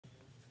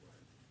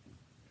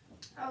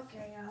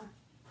Okay, y'all.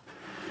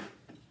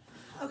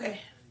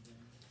 Okay.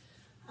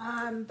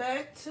 I'm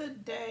back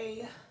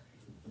today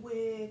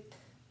with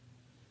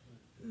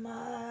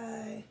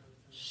my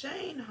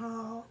Shein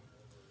haul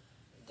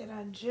that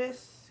I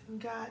just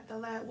got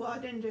well, I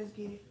didn't just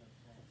get it.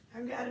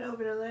 I got it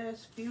over the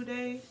last few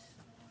days,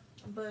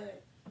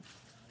 but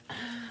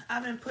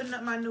I've been putting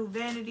up my new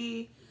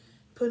vanity,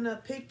 putting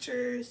up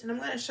pictures, and I'm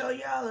going to show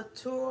y'all a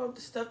tour of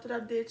the stuff that I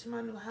did to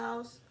my new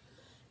house.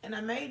 And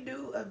I may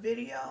do a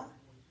video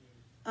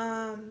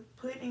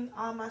putting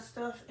all my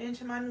stuff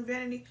into my new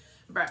vanity.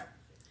 Bruh,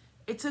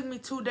 it took me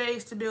 2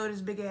 days to build this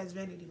big ass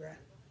vanity, bruh.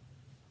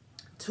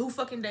 2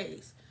 fucking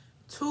days.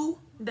 2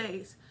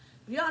 days.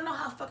 Y'all know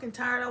how fucking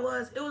tired I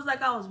was? It was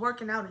like I was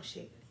working out and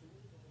shit.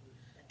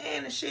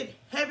 And the shit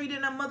heavy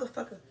than a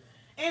motherfucker.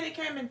 And it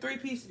came in 3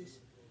 pieces.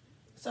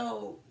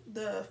 So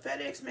the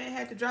FedEx man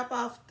had to drop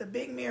off the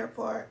big mirror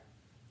part,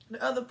 the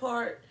other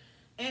part,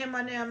 and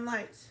my damn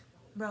lights.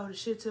 Bro, the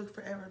shit took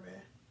forever,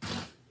 man.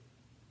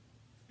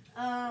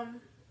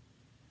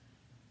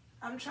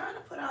 I'm trying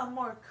to put out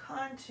more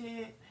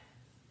content,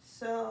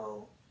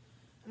 so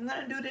I'm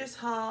gonna do this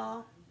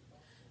haul.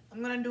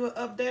 I'm gonna do an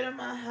update on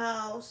my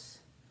house,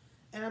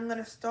 and I'm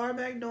gonna start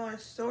back doing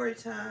story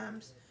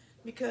times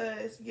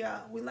because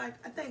yeah, we like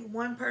I think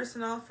 1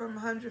 person off from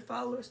 100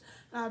 followers.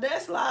 Now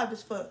that's live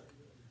as fuck.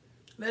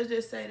 Let's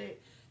just say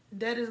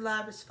that is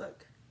live as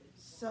fuck.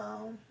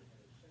 So,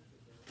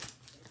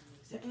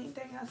 is there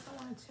anything else I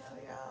want to tell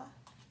y'all?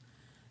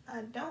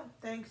 I don't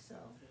think so.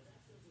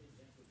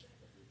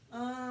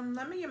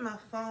 Let me get my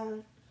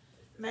phone.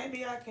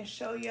 Maybe I can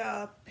show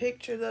y'all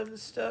pictures of the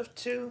stuff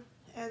too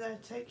as I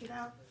take it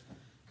out.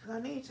 Cause I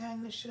need to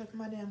hang this shit up in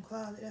my damn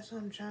closet. That's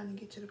what I'm trying to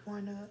get to the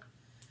point of.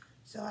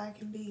 So I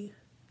can be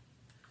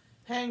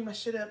hang my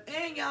shit up.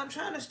 And y'all, I'm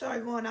trying to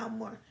start going out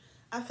more.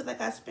 I feel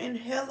like I spend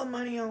hella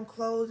money on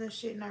clothes and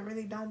shit and I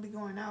really don't be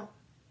going out.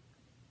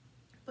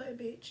 But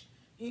bitch,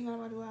 you ain't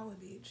gonna do out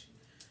with bitch.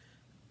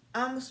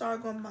 I'm gonna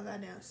start going by my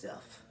goddamn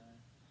self.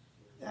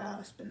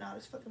 Gotta spend all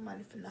this fucking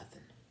money for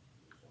nothing.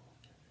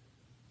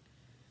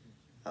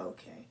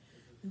 Okay.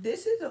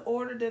 This is the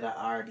order that I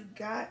already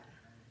got.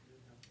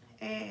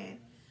 And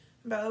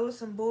but it was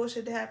some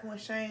bullshit that happened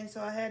with Shein,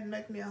 so I had to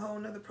make me a whole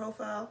nother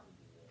profile.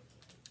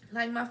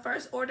 Like my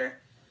first order,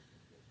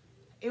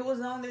 it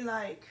was only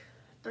like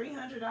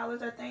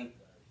 $300, I think.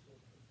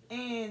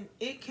 And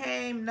it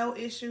came, no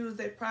issues.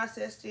 They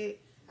processed it.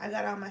 I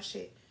got all my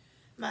shit.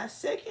 My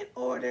second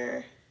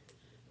order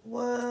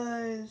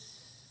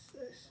was,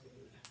 let's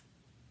see.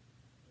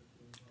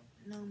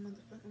 No,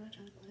 motherfucker, I'm not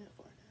trying to go that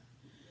far down.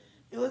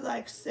 It was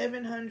like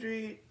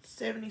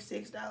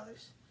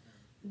 $776.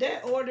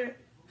 That order,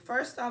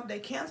 first off, they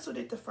canceled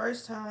it the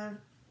first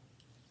time.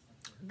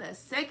 The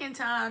second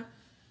time,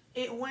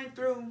 it went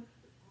through,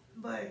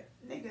 but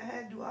nigga, I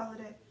had to do all of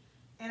that.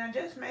 And I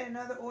just made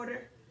another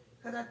order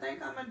because I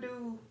think I'm gonna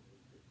do,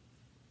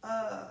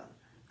 I'm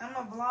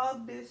gonna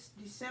vlog this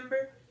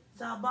December.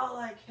 So I bought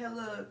like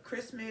hella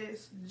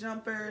Christmas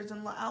jumpers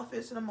and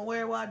outfits that I'm gonna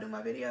wear while I do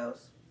my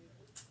videos.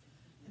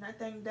 And I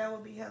think that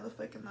would be hella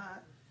fucking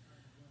live.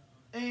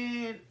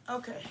 And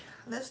okay,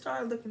 let's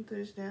start looking through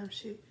this damn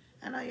shit.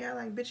 I know y'all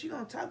like, bitch, you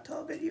gonna talk to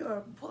a video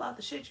or pull out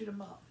the shit you done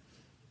bought?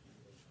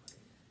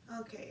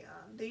 Okay,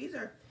 these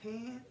are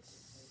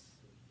pants,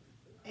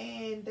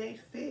 and they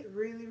fit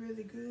really,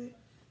 really good.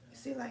 You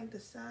see, like the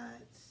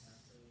sides,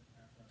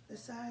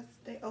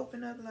 they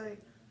open up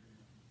like.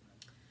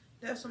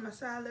 That's what my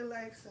side look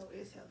like, so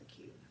it's hella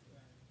cute.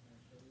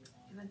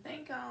 And I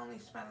think I only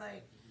spent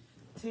like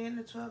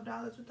 $10 to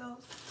 $12 with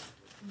those.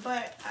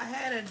 But I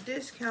had a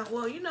discount.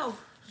 Well, you know,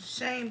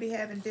 Shein be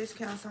having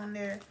discounts on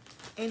there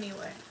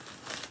anyway.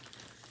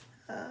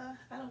 I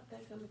don't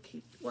think I'm gonna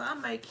keep. Well, I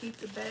might keep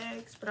the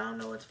bags, but I don't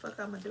know what the fuck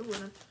I'm gonna do with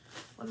them.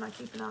 What am I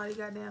keeping all these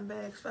goddamn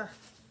bags for?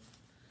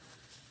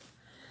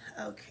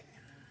 Okay.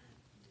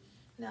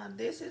 Now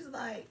this is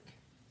like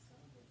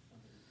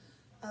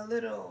a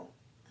little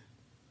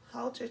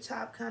halter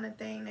top kind of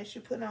thing that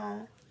you put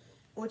on,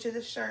 which is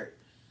a shirt.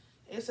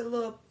 It's a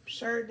little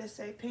shirt that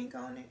say pink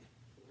on it,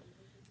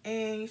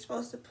 and you're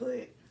supposed to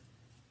put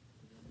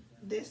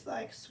this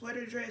like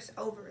sweater dress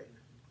over it.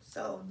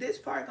 So this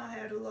part gonna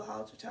have the little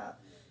halter top,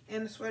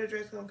 and the sweater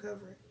dress gonna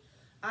cover it.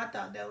 I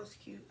thought that was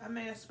cute. I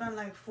may have spent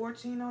like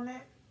 $14 on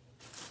that.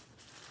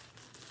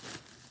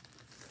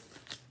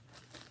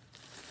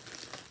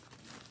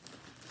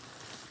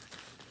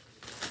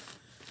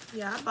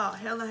 Yeah, I bought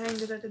hella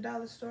hangers at the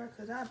dollar store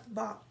because I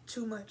bought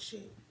too much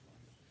shit.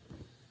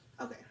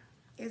 Okay,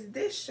 it's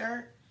this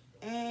shirt,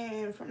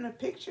 and from the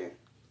picture,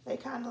 they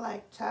kind of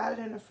like tied it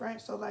in the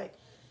front, so like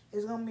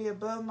it's gonna be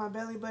above my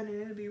belly button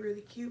and it'll be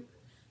really cute.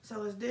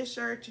 So it's this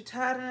shirt, you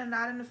tie it in a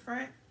knot in the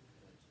front,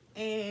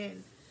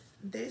 and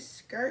this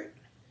skirt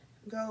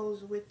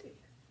goes with it.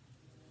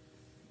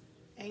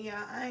 And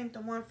yeah, I ain't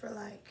the one for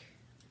like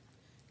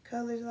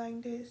colors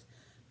like this,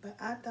 but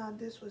I thought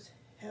this was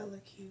hella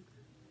cute.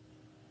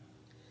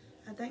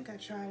 I think I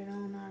tried it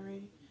on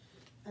already.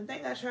 I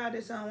think I tried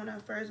this on when I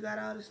first got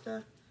all this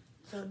stuff.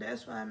 So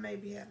that's why I may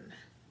be having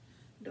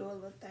do a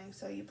little thing.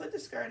 So you put the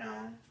skirt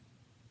on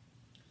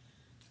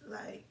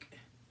like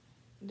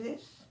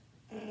this,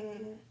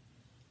 and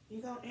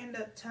you're gonna end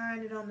up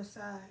tying it on the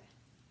side.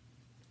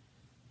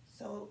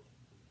 So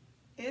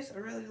it's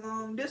really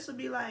long. This will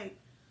be like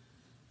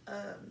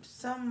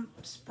some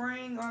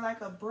spring or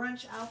like a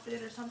brunch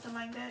outfit or something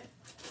like that.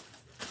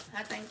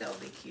 I think that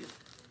would be cute.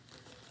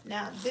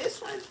 Now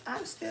this one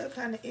I'm still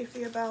kind of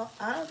iffy about.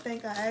 I don't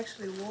think I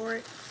actually wore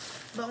it,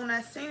 but when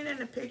I seen it in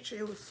the picture,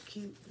 it was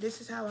cute.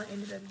 This is how I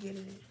ended up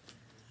getting it.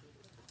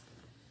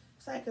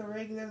 It's like a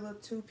regular little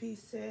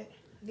two-piece set.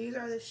 These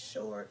are the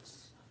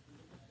shorts,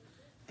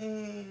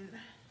 and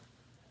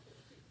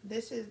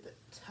this is the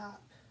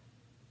top,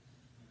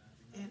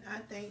 and I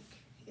think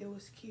it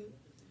was cute.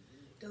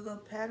 The little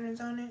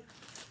patterns on it,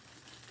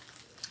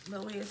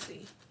 but we'll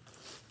see.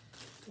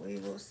 We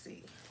will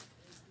see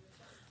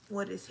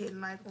what it's hitting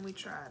like when we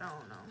try it. I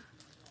don't know.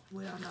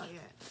 We don't know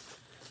yet,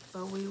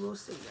 but we will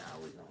see,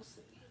 y'all. We gonna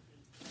see.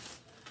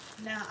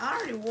 Now I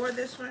already wore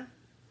this one,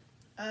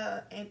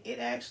 and it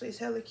actually is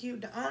hella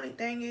cute. The only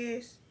thing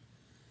is,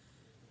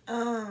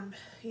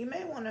 you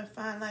may want to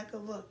find like a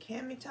little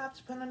cami top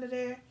to put under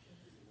there,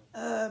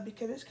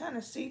 because it's kind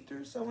of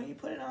see-through. So when you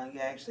put it on, you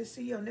actually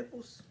see your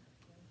nipples,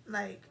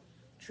 like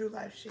true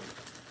life shit.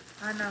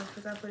 I know,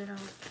 because I put it on.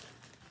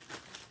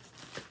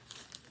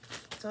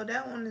 So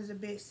that one is a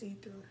bit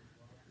see-through.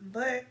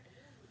 But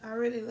I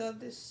really love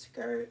this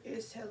skirt.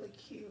 It's hella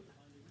cute.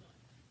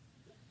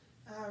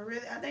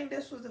 I think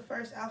this was the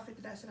first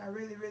outfit that I said I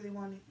really, really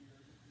wanted.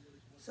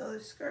 So the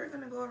skirt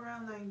gonna go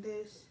around like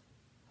this.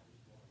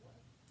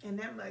 And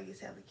that leg is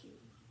hella cute.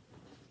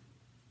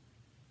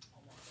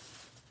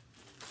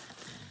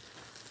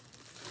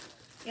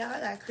 Yeah, I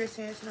got Chris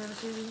Hansen on the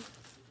TV.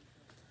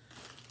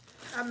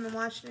 I've been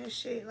watching this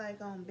shit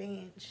like on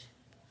binge.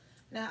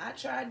 Now I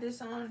tried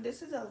this on.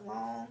 This is a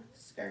long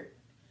skirt,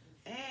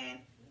 and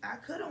I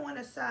could have went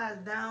a size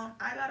down.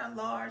 I got a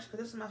large because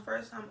this is my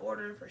first time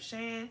ordering for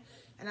Shein,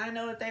 and I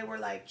know that they were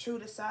like true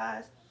to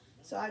size,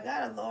 so I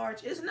got a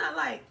large. It's not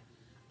like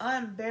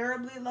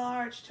unbearably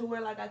large to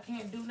where like I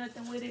can't do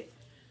nothing with it,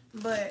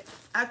 but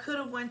I could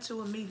have went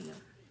to a medium.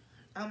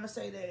 I'm gonna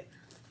say that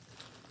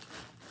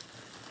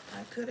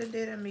I could have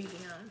did a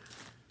medium.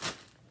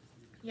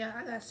 Yeah,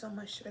 I got so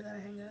much shit I gotta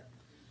hang up.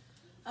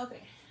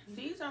 Okay,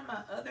 these are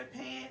my other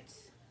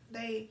pants.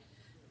 They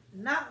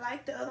not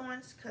like the other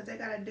ones because they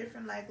got a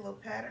different like little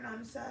pattern on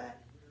the side.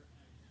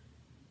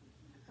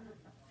 I don't know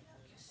if y'all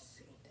can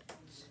see that.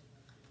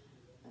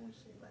 Let me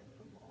see like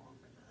the long.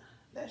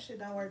 That shit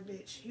don't work,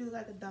 bitch. You look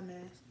like a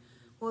dumbass.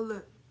 Well,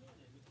 look,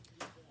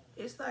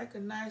 it's like a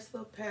nice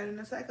little pattern.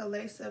 It's like a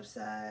lace-up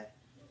side.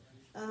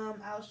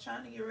 I was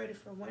trying to get ready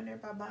for winter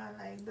by buying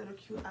like little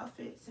cute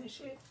outfits and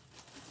shit.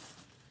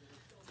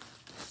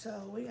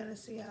 So we're gonna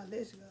see how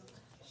this goes.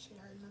 Shit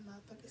hurt my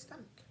motherfucking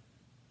stomach.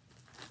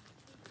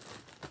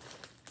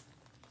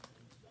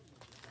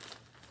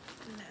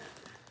 Now,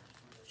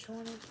 which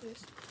one is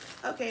this?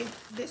 Okay,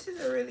 this is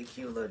a really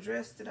cute little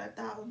dress that I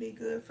thought would be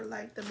good for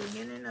like the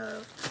beginning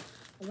of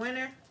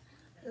winter.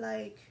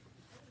 Like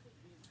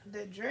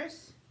the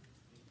dress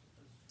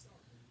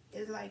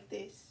is like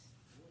this.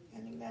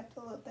 And you got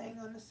the little thing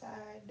on the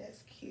side.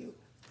 That's cute.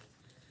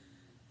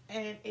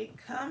 And it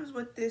comes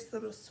with this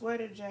little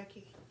sweater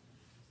jacket.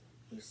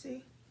 You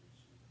see?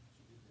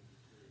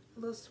 A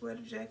little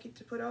sweater jacket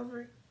to put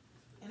over it.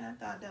 And I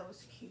thought that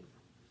was cute.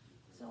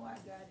 So I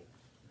got it.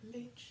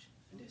 Bitch,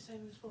 this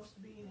ain't even supposed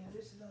to be in here.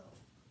 This is all.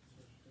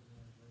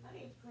 I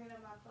need to clean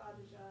up my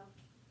closet, y'all.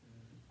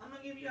 I'm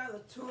going to give y'all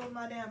a tour of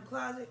my damn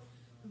closet.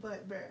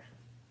 But, bruh,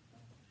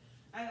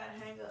 I got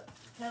to hang up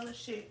hella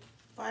shit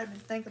before I even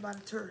think about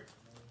a tour.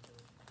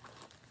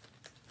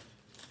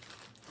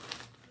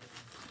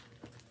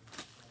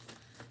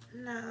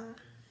 Now,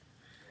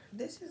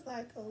 this is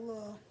like a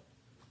little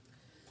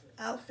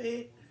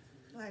outfit.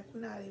 Like,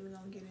 we're not even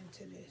gonna get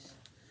into this.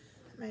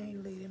 I may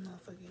leave this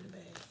motherfucker in the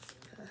bag.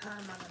 Cause how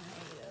am I gonna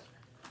hang it up?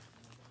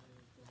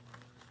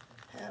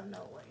 Have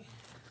no way.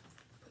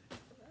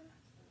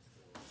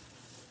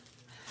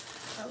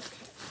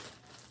 Okay.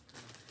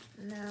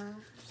 Now,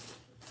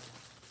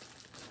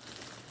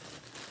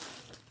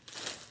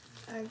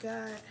 I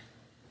got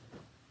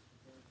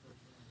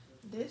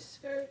this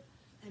skirt.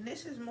 And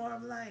this is more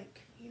of like,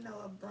 you know,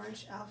 a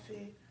brunch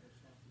outfit.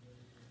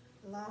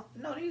 Long.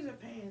 No, these are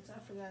pants. I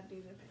forgot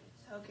these are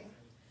pants. Okay.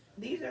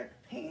 These are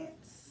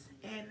pants,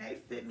 and they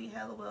fit me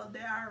hella well. They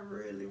are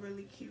really,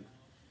 really cute.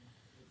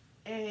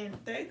 And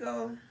they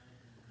go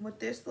with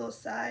this little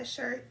side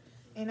shirt.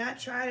 And I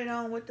tried it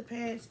on with the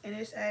pants, and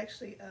it's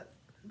actually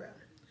bro.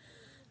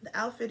 The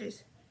outfit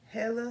is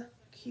hella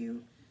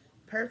cute.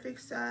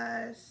 Perfect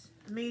size,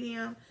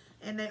 medium.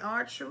 And they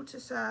are true to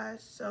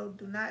size, so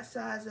do not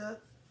size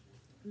up.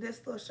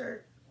 This little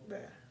shirt, bruh.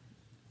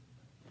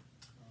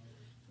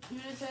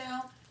 Cute as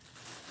hell.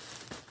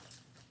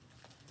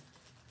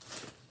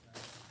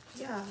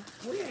 Yeah,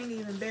 we ain't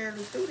even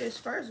barely through this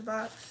first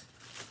box.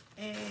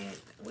 And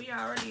we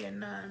already at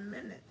 9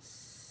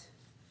 minutes.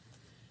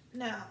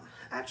 Now,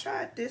 I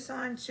tried this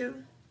on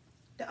too.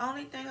 The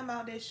only thing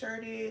about this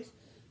shirt is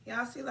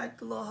Y'all see like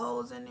the little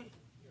holes in it?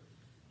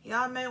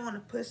 Y'all may want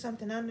to put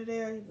something under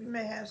there. You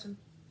may have some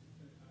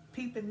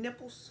peeping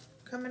nipples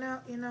coming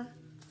out, you know.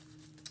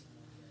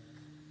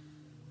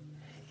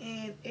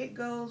 And it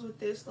goes with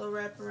this little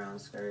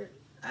wraparound skirt.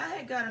 I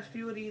had got a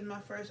few of these in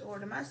my first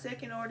order. My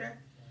second order,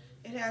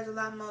 it has a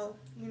lot more,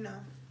 you know,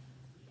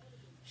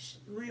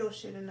 real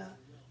shit enough.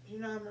 You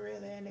know I'm a real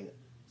ass nigga.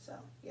 So,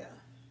 yeah.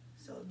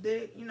 So,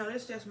 you know,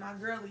 this is just my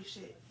girly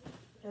shit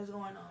that's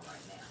going on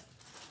right now.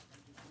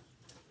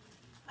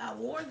 I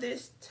wore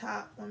this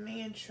top when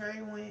me and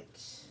Trey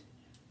went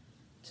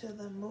to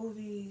the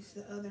movies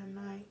the other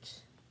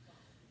night.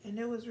 And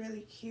it was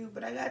really cute.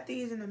 But I got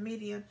these in a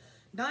medium.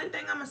 The only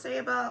thing I'm going to say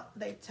about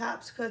they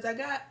tops, because I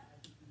got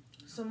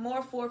some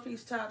more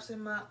 4-piece tops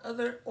in my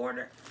other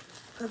order.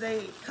 Because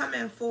they come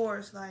in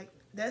 4s. Like,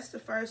 that's the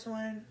first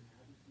one.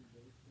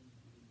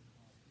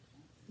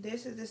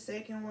 This is the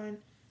second one.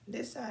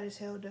 This side is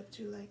held up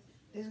too. Like,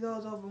 this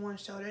goes over one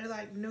shoulder. They're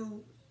like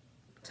new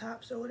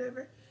tops or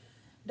whatever.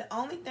 The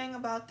only thing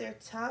about their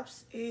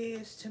tops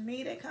is, to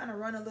me, they kind of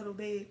run a little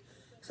big.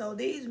 So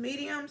these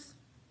mediums,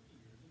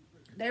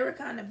 they were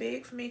kind of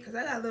big for me because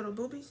I got little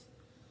boobies.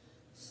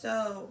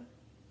 So,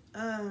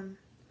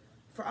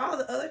 for all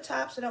the other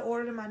tops that I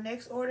ordered in my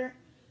next order,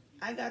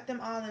 I got them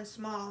all in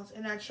smalls.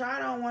 And I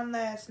tried on one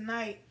last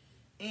night,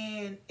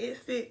 and it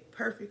fit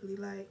perfectly.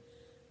 Like,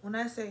 when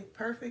I say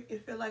perfect,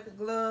 it fit like a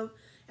glove,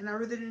 and I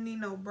really didn't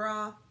need no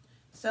bra.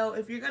 So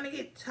if you're going to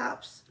get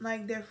tops,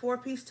 like their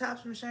 4-piece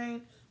tops from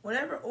Shein,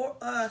 whatever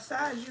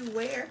size you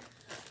wear,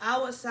 I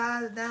would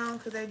size down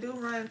because they do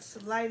run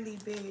slightly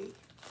big.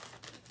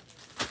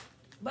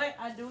 But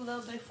I do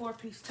love their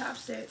 4-piece top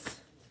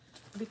sets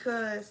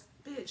because,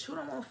 bitch, who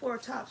don't want 4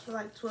 tops for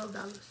like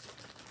 $12?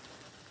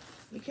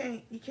 You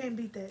can't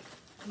beat that.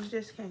 You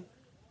just can't.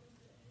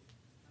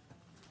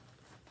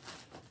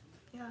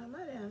 Yeah, my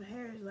damn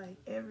hair is like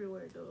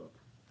everywhere, dude.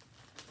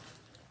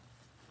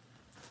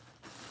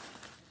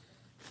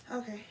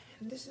 Okay,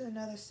 this is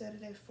another set of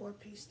their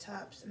 4-piece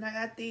tops. And I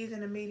got these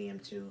in a medium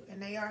too. And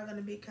they are going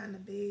to be kind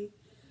of big.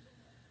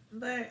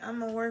 But I'm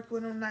going to work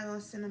with them. I'm not going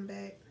to send them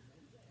back.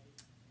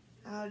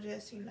 I'll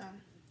just, you know,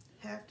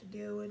 have to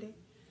deal with it.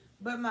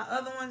 But my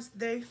other ones,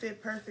 they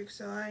fit perfect.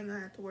 So I ain't going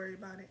to have to worry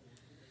about it.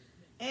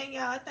 And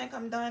y'all, I think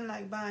I'm done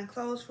like buying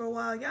clothes for a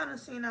while. Y'all done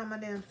seen all my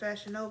damn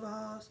Fashion Nova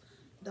hauls.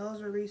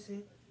 Those were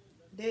recent.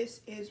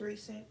 This is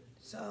recent.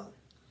 So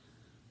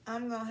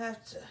I'm going to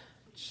have to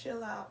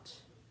chill out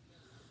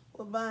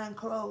with buying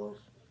clothes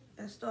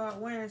and start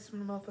wearing some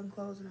of the motherfucking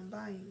clothes that I'm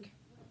buying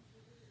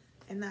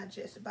and not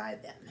just buy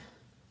them,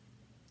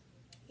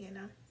 you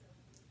know.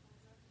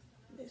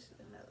 This is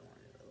another one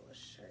of the little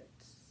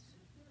shirts.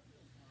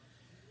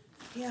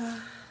 Yeah,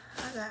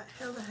 I got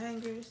hella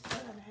hangers. I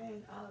gotta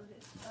hang all of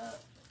this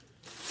up.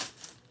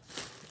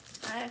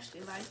 I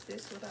actually like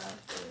this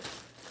without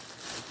this.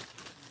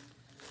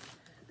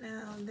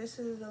 Now this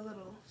is a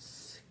little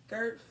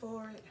skirt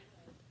for it.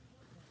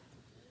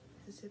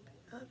 Zip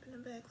it up in the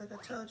back. Like I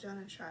told y'all,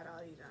 I tried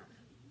all these on.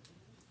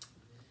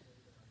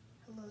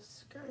 A little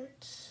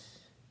skirt.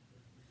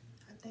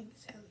 I think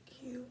it's hella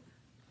cute.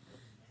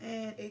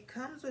 And it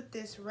comes with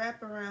this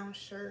wraparound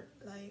shirt.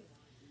 Like,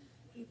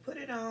 you put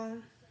it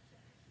on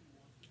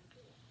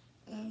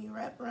and you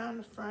wrap around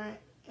the front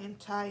and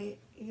tie it.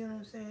 You know what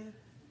I'm saying?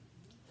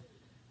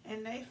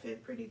 And they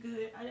fit pretty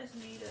good. I just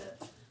need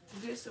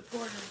a good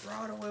supportive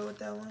bra to wear with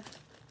that one.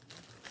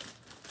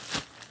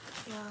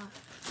 Yeah.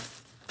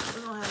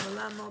 We're going to have a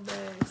lot more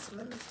bags. So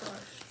let me start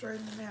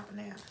straightening them out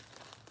now.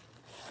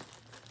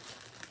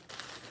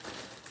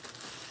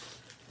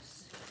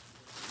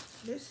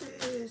 This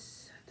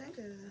is, I think,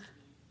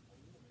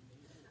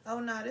 oh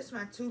no, this is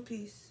my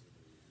 2-piece.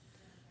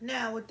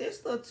 Now, with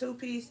this little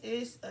 2-piece,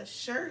 it's a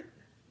shirt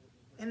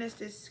and it's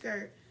this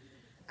skirt.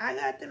 I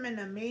got them in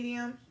a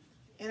medium,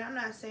 and I'm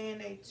not saying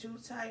they too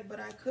tight,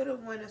 but I could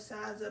have went a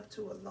size up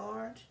to a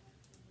large.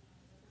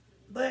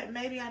 But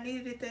maybe I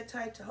needed it that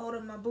tight to hold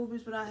up my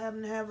boobies without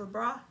having to have a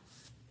bra.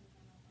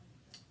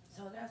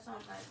 So that's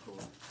something like cool.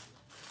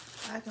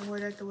 I can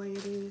wear that the way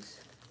it is.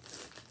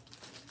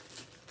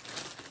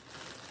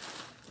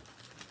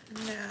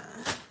 Now,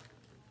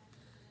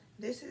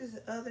 this is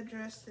the other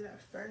dress that I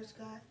first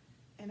got,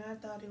 and I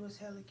thought it was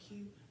hella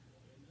cute.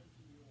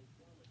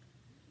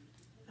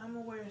 I'm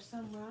gonna wear it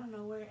somewhere, I don't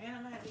know where, and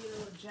I'm gonna have to get a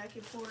little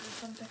jacket for it or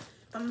something.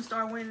 I'm gonna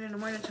start wearing it in the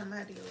winter time. I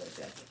have to get a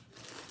little jacket.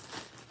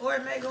 Or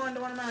it may go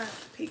into one of my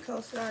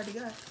peacoats that I already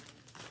got.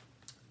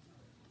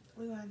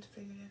 We're gonna have to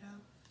figure that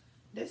out.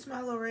 This is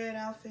my little red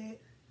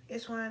outfit.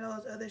 It's one of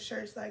those other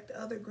shirts like the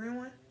other green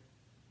one.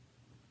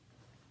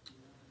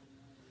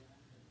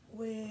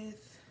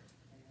 With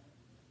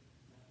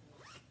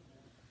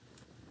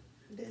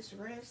this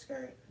red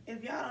skirt.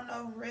 If y'all don't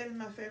know, red is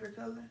my favorite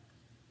color.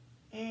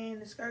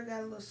 And the skirt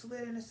got a little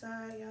slit in the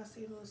side. Y'all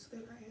see a little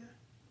slit right here.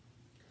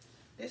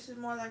 This is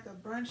more like a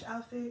brunch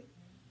outfit.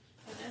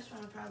 And that's why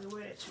I'll probably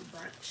wear that to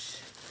brunch.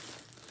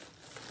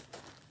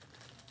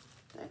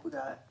 I think we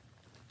got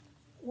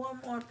one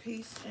more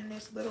piece in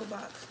this little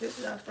box. This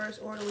is our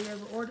first order we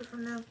ever ordered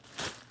from them.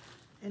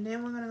 And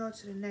then we're going to go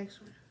to the next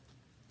one.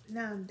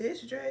 Now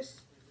this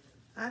dress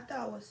I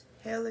thought was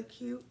hella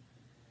cute,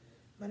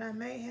 but I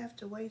may have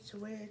to wait to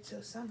wear it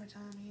till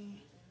summertime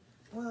again.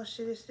 Well,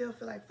 shit, it still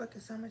feel like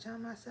fucking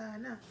summertime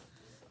outside now.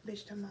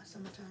 Bitch, talking about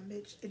summertime,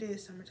 bitch. It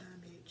is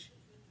summertime, bitch.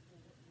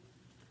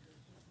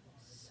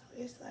 So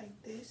it's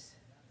like this,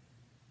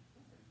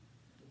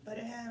 but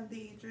it have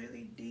these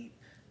really deep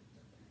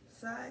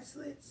side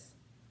slits.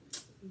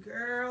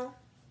 Girl,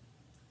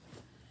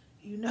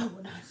 you know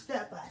when I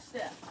step by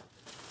step.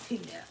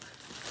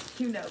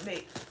 You know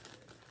me.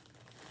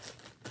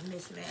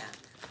 Miss Mac.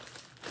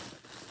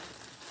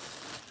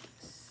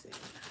 Let's see.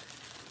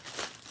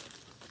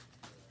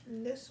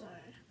 And this one.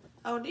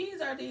 Oh, these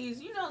are these,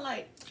 you know,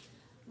 like,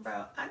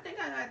 bro, I think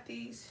I got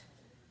these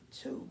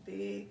too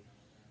big.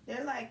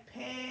 They're like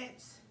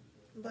pants,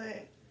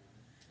 but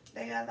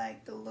they got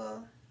like the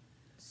little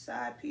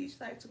side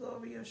piece like to go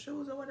over your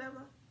shoes or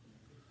whatever.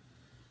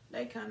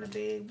 They kind of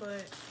big,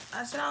 but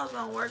I said I was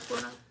gonna work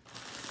with them.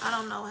 I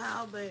don't know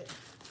how, but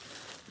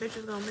bitch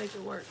is gonna make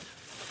it work.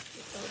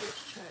 Throw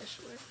this trash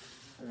away.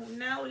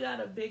 Now we got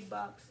a big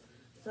box.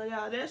 So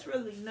y'all, that's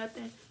really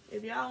nothing.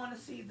 If y'all want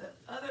to see the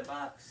other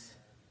box,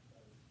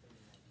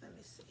 let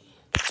me see.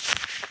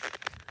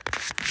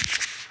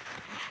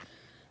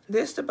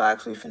 This the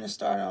box we finna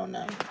start on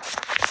now.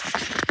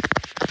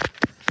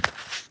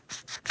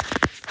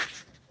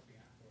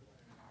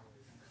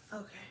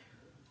 Okay.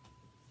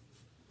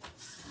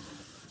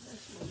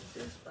 Let's move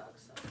this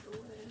box out the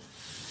way.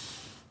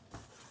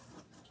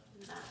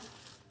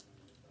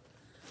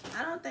 Nah.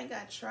 I don't think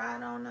I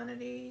tried on none of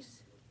these.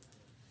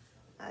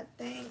 I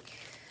think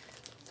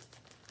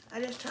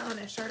I just tried on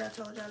that shirt I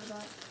told y'all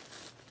about.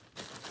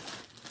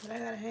 But I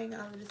gotta hang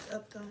all of this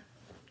up though,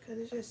 because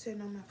it's just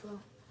sitting on my floor.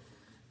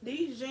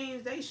 These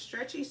jeans, they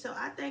stretchy, so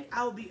I think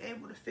I will be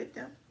able to fit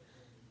them.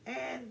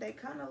 And they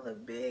kind of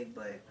look big,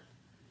 but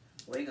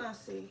we gonna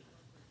see.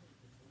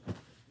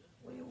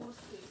 We will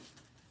see.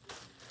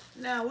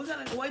 Now, we're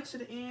gonna wait to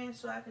the end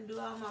so I can do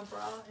all my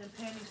bra and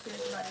panty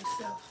sets by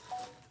themselves.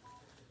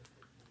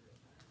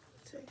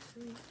 Text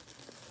me.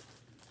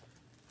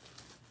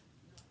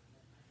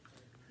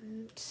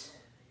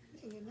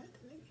 Nigga,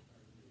 nothing, nigga.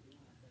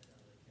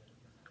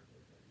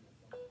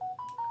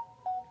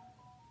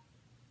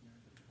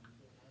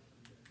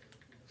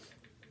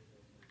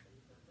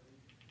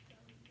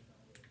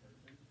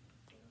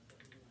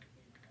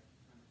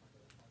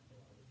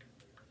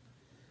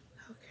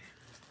 Okay.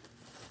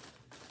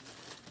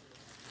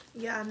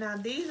 Yeah, now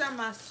these are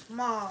my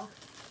small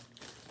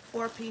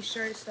 4-piece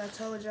shirts that I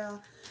told y'all.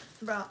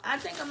 Bro, I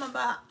think I'm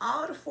about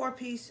all the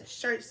 4-piece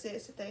shirt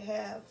sets that they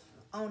have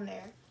on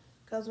there.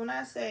 Because when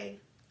I say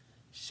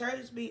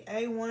shirts be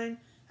A1,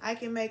 I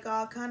can make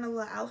all kind of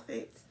little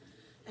outfits.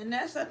 And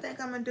that's what I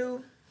think I'm going to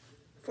do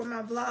for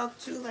my vlog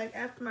too. Like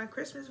after my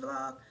Christmas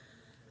vlog,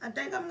 I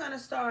think I'm going to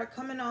start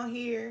coming on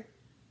here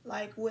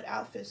like with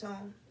outfits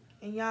on.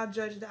 And y'all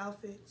judge the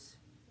outfits.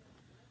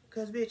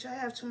 Because bitch, I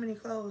have too many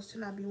clothes to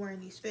not be wearing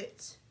these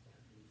fits.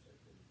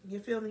 You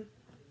feel me?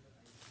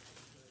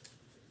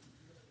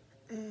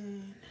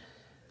 And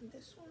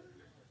this one.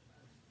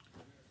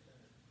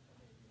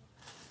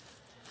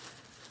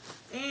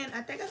 And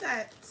I think I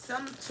got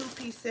some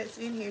 2-piece sets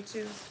in here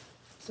too.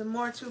 Some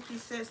more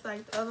 2-piece sets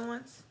like the other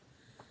ones.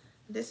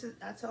 This is,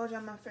 I told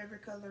y'all my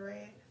favorite color,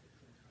 red.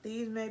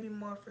 These may be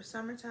more for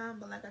summertime,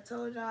 but like I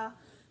told y'all,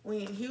 we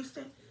in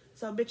Houston.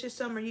 So bitch, it's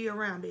summer year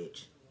round,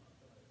 bitch.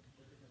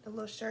 The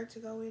little shirt to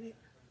go with it.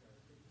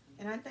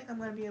 And I think I'm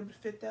going to be able to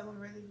fit that one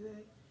really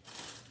good.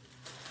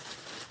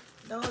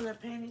 Those are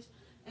panties.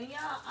 And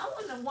y'all, I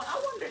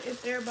wonder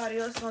if everybody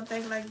else going to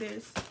think like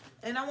this.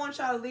 And I want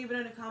y'all to leave it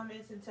in the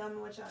comments and tell me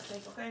what y'all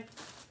think, okay?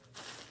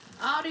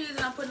 All these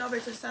that I'm putting over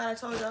to the side, I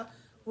told y'all,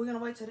 we're going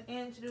to wait to the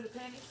end to do the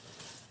panties.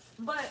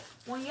 But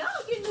when y'all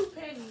get new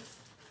panties,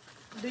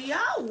 do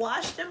y'all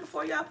wash them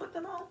before y'all put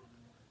them on?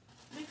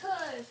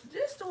 Because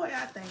this is the way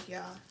I think,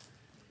 y'all.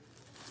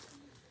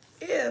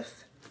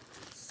 If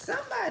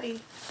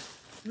somebody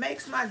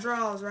makes my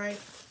drawers, right?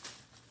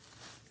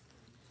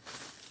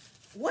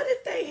 What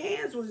if their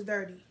hands was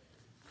dirty?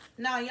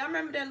 Now, y'all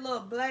remember that little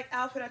black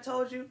outfit I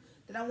told you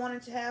that I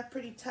wanted to have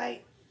pretty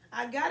tight?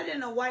 I got it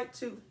in a white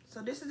too.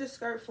 So this is the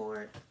skirt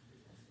for it.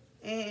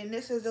 And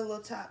this is the little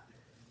top.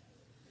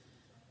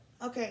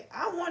 Okay,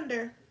 I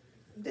wonder,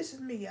 this is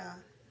me, y'all.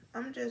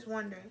 I'm just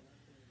wondering.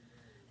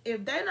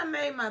 If they done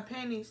made my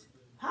panties,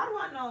 how do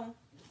I know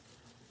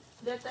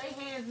that they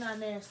hands not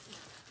nasty?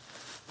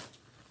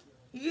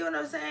 You get what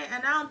I'm saying?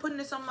 And now I'm putting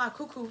this on my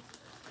cuckoo.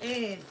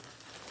 And,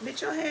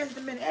 bitch, your hands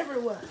have been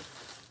everywhere.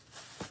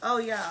 Oh,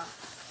 y'all.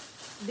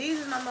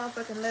 These are my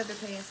motherfucking leather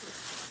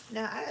pants.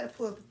 Now, I gotta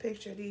pull up a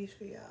picture of these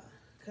for y'all.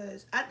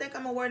 Because I think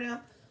I'm gonna wear them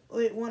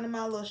with one of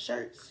my little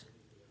shirts.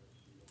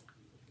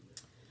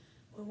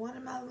 With one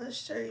of my little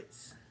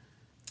shirts.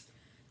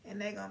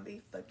 And they gonna be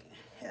fucking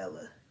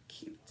hella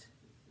cute.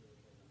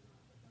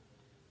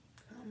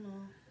 Come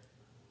on.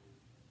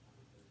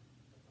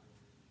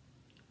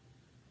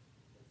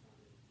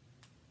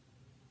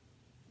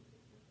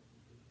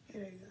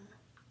 Here they go.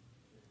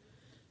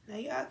 Now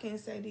y'all can't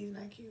say these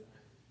not cute.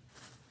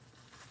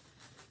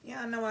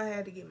 Yeah, I know I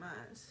had to get mine.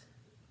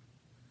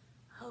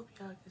 Hope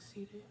y'all can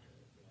see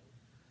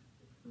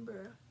that.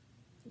 Bruh.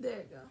 There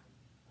you go.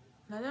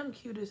 Now them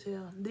cute as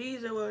hell.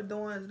 These are the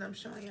ones that I'm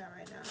showing y'all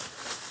right now.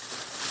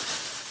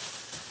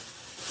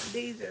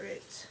 These are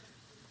it.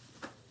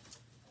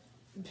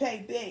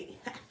 Baby.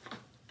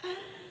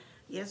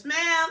 Yes,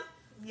 ma'am.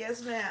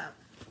 Yes, ma'am.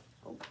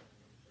 Oh,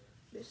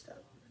 bitch,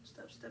 stop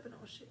stepping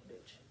on shit,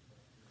 bitch.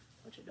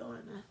 What you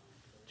doing, man?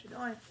 What you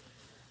doing?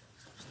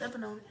 Stop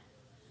stepping on it.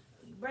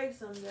 You break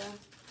something, girl.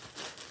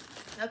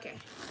 Okay.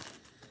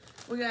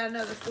 We got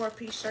another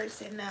 4-piece shirt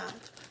set now.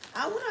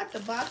 I went out the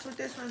box with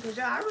this one because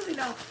y'all, I really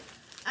don't.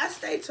 I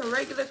stay to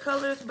regular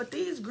colors, but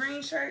these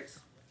green shirts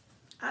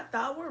I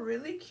thought were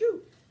really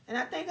cute. And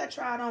I think I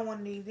tried on one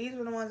of these. These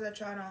were the ones I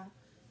tried on.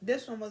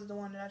 This one was the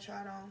one that I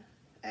tried on,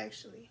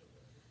 actually.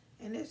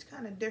 And it's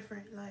kind of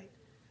different. Like,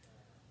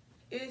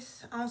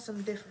 it's on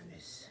some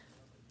differentness.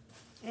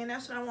 And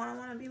that's what I want. I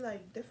want to be,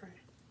 like, different.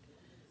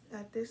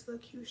 Got this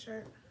little cute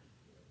shirt.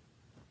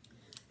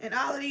 And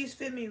all of these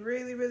fit me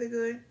really, really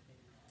good.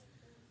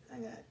 I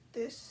got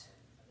this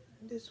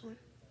one.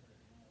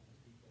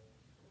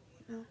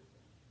 You know.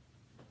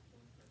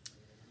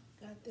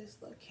 Got this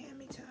little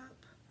cami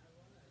top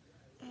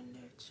in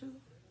there, too.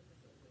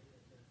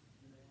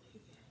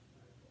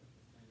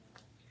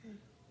 Okay.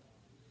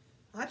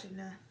 Watch it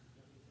now.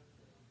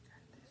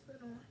 Got this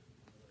little one.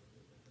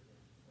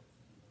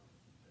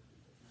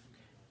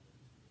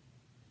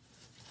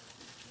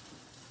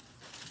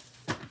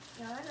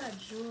 Yeah, I got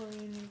jewelry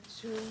in it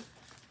too.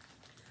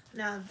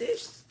 Now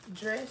this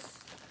dress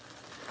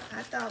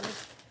I thought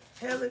was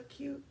hella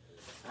cute.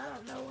 I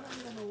don't know what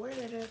I'm gonna wear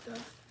it at though.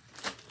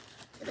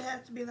 It'd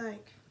have to be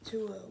like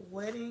to a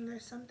wedding or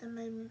something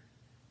maybe.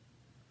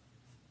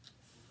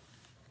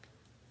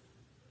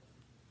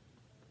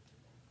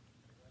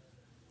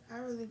 I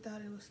really thought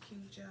it was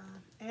cute, y'all.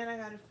 And I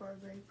got it for a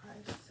great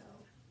price, so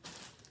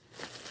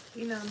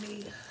you know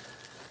me,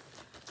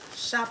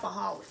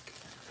 shopaholic.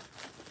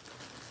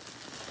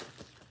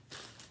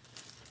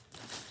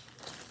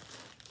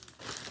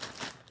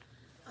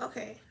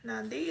 Okay,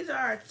 now these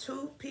are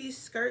 2-piece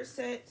skirt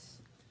sets.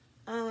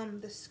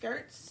 The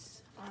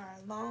skirts are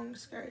long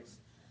skirts.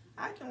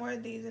 I can wear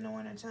these in the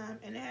winter time,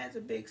 and it has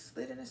a big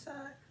slit in the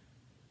side.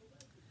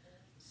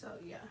 So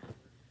yeah, I'm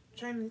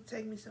trying to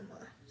take me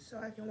somewhere so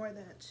I can wear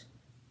that.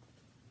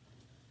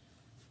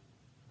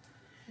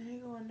 And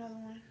here go another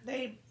one.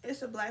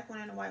 It's a black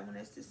one and a white one.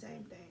 It's the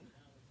same thing,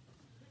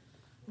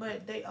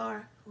 but they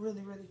are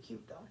really, really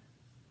cute though.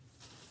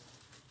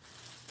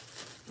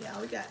 Yeah,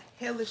 we got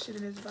hella shit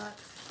in this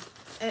box.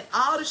 And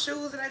all the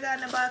shoes that I got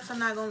in the box, I'm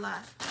not gonna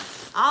lie,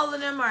 all of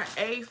them are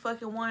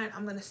A1.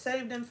 I'm gonna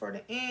save them for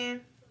the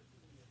end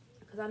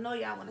because I know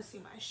y'all want to see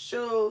my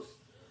shoes.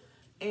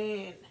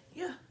 And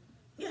yeah.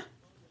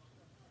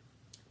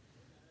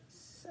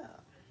 So,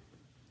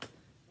 what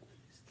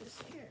is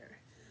this here?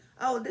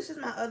 Oh, this is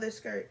my other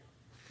skirt.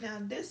 Now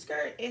this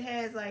skirt, it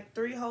has like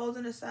 3 holes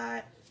in the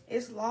side.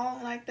 It's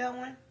long like that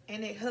one,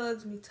 and it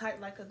hugs me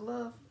tight like a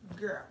glove.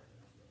 Girl,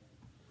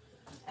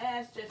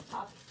 ass just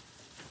popping.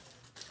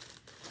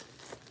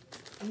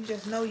 You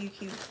just know you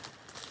cute.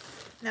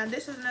 Now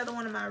this is another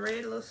one of my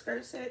red little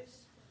skirt sets.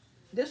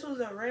 This was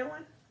a red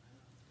one.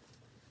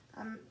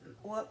 I'm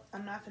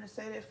not gonna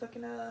say that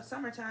fucking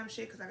summertime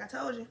shit because like I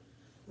told you,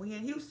 we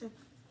in Houston.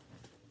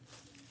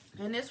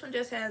 And this one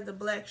just has the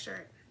black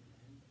shirt.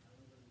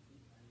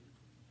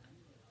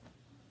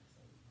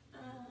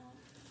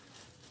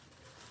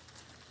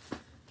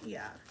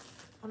 Yeah,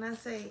 when I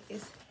say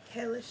it's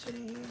hella shit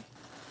in here,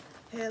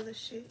 hella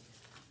shit.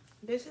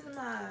 This is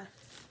my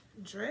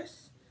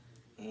dress.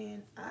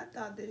 And I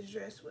thought this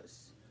dress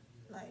was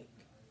like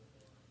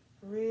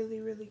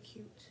really, really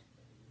cute.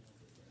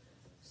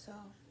 So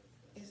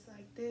it's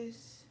like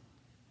this.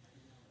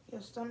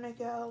 Your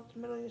stomach out, the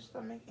middle of your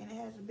stomach, and it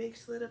has a big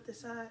slit up the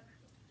side.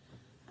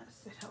 I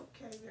said,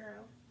 okay,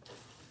 girl.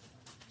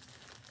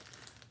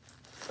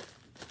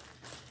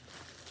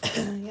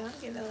 Yeah, I'm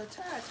getting a little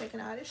tired taking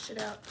all this shit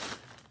out.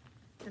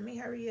 Let me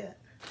hurry up.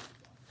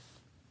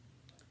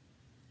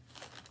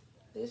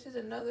 This is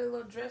another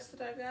little dress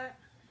that I got.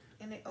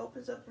 And it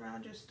opens up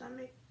around your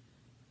stomach.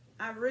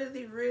 I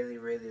really, really,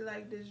 really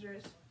like this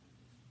dress.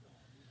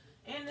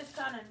 And it's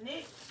kind of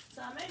knit,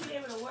 so I may be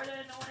able to wear that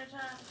in the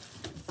wintertime.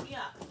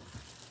 Yeah.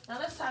 Now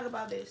let's talk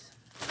about this.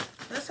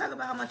 Let's talk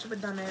about how much of a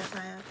dumbass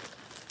I am.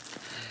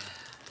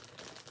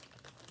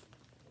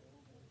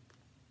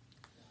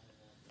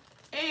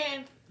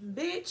 And,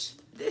 bitch,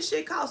 this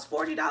shit costs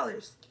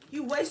 $40.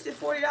 You wasted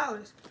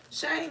 $40.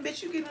 Shane,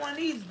 bitch, you getting one of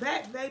these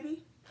back,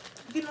 baby.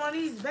 You getting one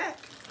of these back.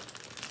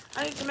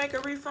 I need to make a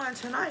refund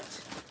tonight.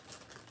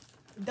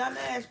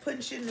 Dumbass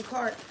putting shit in the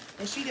cart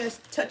and she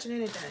just touching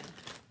anything.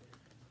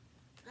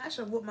 I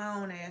should whoop my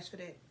own ass for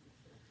that.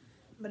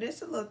 But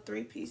it's a little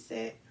 3-piece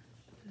set.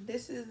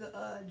 This is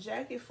a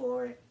jacket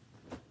for it.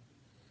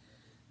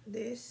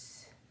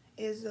 This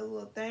is a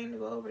little thing to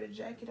go over the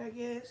jacket, I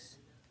guess.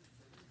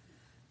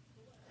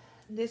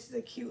 This is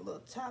a cute little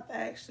top.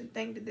 I actually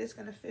think that this is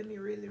going to fit me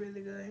really,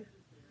 really good.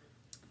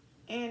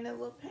 And the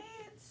little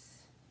pants.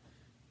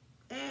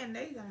 And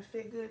they gonna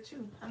fit good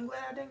too. I'm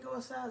glad I didn't go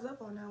a size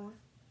up on that one.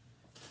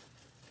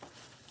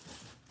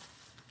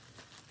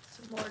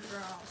 Some more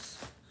drawers.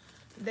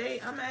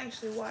 I'm gonna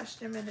actually wash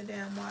them in the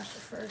damn washer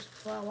first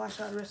before I wash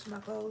all the rest of my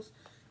clothes.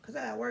 Cause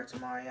I got work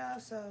tomorrow, y'all,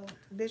 so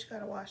bitch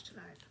gotta wash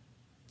tonight.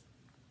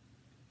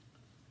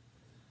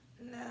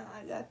 Now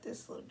I got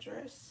this little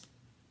dress.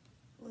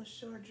 Little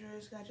short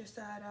dress, got your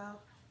side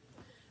out.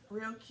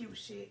 Real cute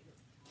shit.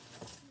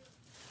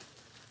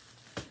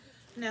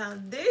 Now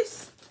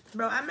this,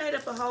 bro, I made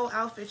up a whole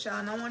outfit, y'all,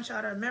 and I want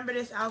y'all to remember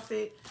this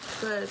outfit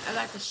because I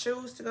got the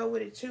shoes to go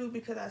with it too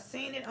because I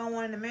seen it on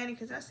one of the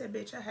mannequins. I said,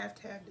 bitch, I have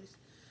to have this.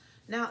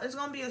 Now, it's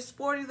going to be a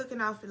sporty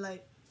looking outfit.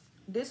 Like,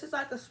 this is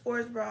like a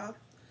sports bra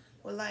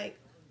with like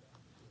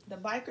the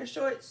biker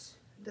shorts,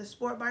 the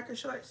sport biker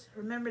shorts.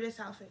 Remember this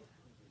outfit.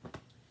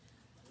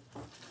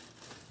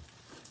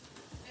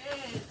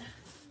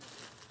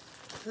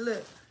 And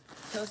look,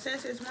 so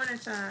since it's winter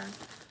time,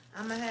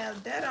 I'm going to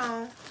have that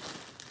on.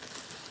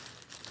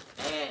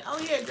 And, oh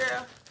yeah,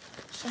 girl,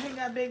 Shein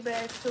got big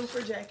bags too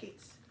for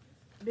jackets.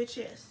 Bitch,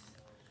 yes.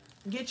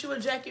 Get you a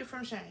jacket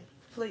from Shein,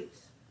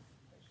 please.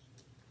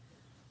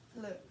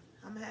 Look,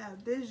 I'm going to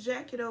have this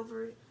jacket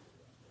over it.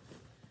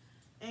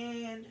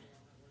 And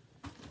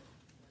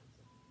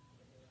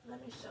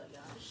let me show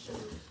y'all the shoes.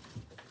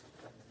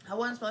 I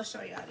wasn't supposed to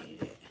show y'all these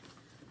yet,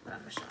 but I'm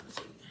going to show them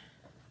to you.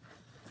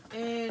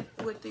 And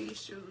with these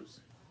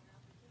shoes.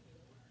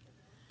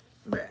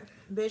 Bruh,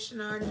 bitch,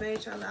 and I already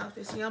made y'all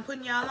outfits. See, I'm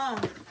putting y'all on.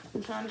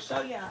 I'm trying to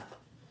show y'all.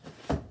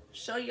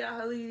 Show y'all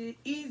how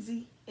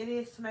easy it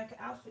is to make an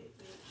outfit,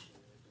 bitch.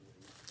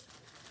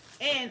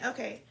 And,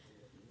 okay.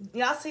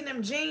 Y'all seen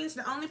them jeans?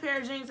 The only pair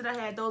of jeans that I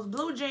had, those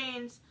blue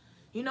jeans.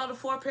 You know the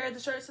 4 pairs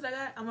of shirts that I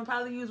got? I'm going to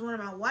probably use one of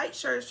my white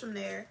shirts from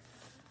there.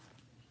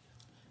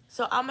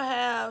 So I'm going to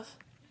have...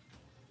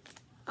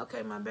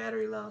 Okay, my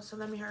battery low, so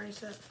let me hurry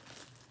this up.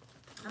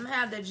 I'm going to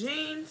have the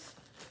jeans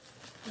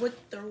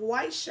with the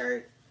white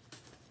shirt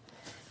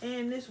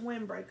and this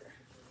windbreaker.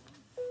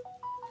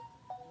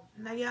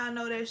 Now y'all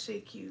know that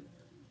shit cute.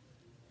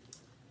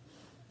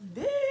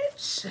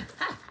 Bitch.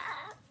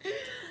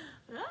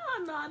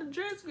 I know how to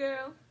dress,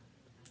 girl.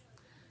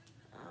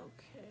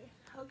 Okay.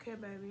 Okay,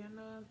 baby. I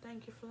know.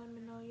 Thank you for letting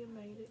me know you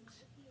made it.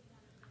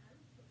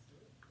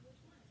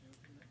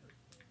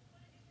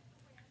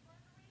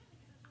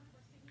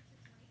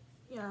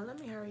 Yeah, let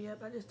me hurry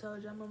up. I just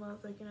told y'all my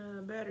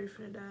motherfucking battery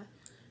finna die.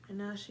 And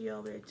now she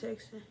over there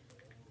texting.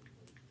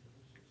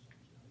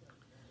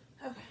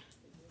 Okay.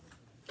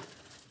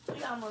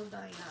 We almost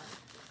done,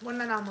 y'all. Well,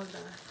 not almost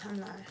done.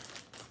 I'm lying.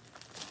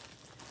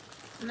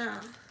 Now,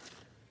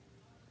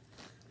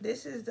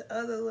 this is the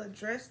other little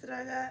dress that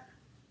I got.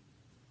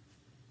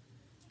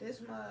 This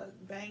mug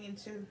banging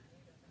too.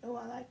 Oh,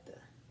 I like the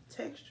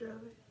texture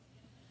of it.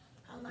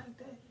 I like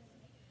that.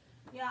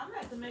 Yeah, I'm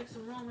gonna have to make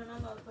some room in my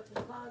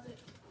motherfucking closet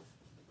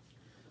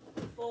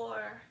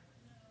for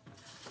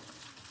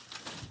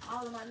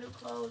all of my new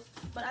clothes.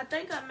 But I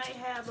think I may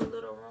have a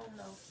little room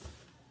though.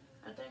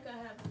 I think I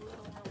have a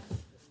little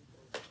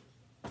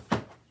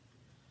room.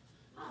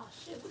 Oh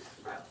shit,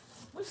 bro.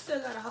 We still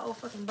got a whole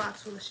fucking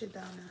box full of shit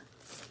down there.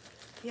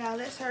 Y'all,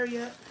 let's hurry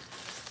up.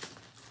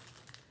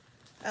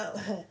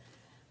 Oh,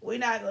 we're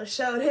not gonna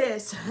show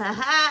this.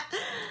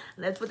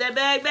 Let's put that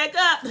bag back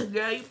up.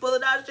 Girl, you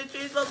pulling out shit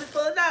you're supposed to be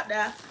pulling out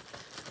now.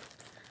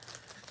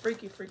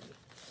 Freaky, freaky.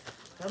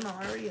 Come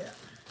on, hurry up.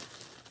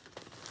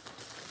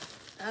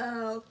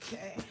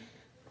 Okay.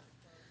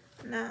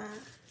 Now,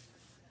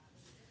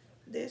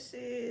 this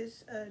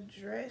is a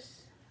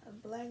dress, a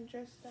black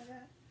dress that I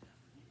got.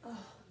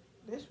 Oh,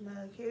 this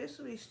mug here, this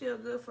will be still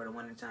good for the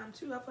winter time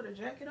too. I put a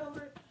jacket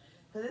over it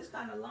because it's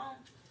kind of long.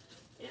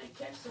 It'll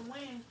catch some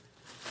wind.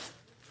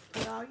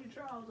 Put all your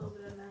drawers over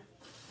there now.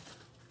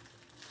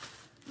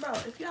 Bro,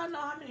 if y'all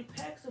know how many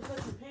packs of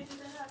fucking panties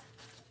I have,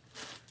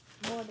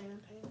 more damn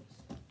panties.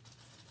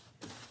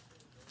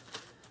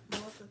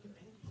 More fucking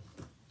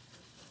panties.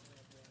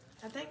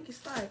 I think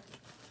it's like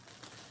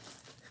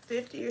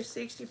 50 or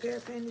 60 pair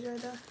of panties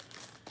right there.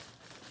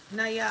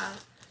 Now, y'all,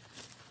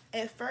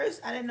 at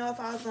first, I didn't know if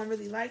I was going to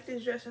really like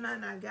this dress or not,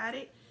 and I got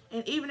it.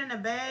 And even in the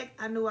bag,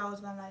 I knew I was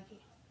going to like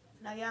it.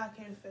 Now, y'all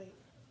can't fake.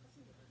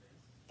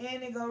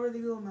 And it go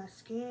really good with my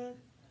skin.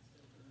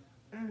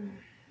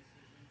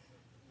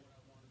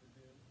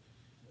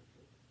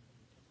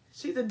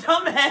 She's a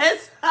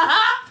dumbass.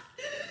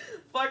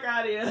 Fuck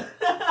out of here.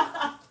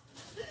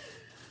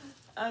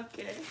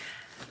 Okay.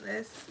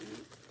 Let's see.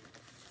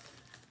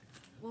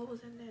 What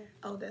was in there?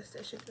 Oh, that's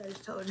that shit that I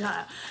just told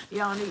y'all.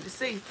 Y'all need to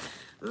see.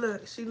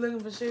 Look, she looking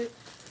for shit.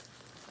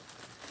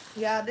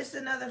 Y'all, this is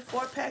another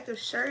 4-pack of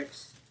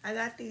shirts. I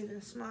got these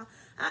in small.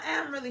 I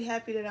am really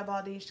happy that I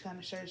bought these kind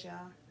of shirts,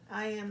 y'all.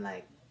 I am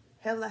like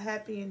hella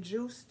happy and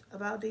juiced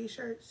about these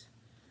shirts.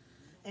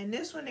 And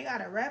this one, they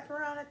got a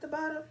wraparound at the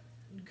bottom.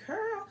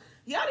 Girl,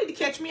 y'all need to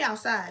catch me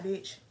outside,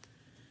 bitch.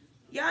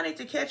 Y'all need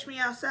to catch me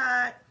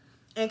outside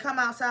and come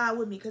outside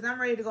with me because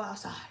I'm ready to go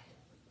outside.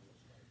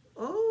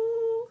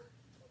 Ooh.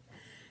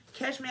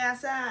 Catch me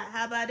outside.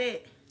 How about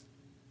it?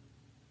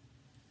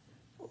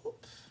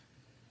 Oops.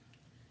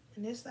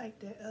 And it's like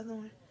the other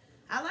one.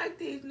 I like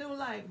these new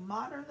like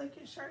modern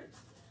looking shirts.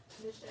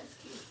 This that's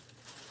cute.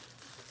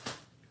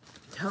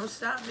 Don't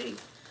stop me.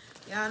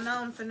 Y'all know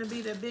I'm finna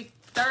be the big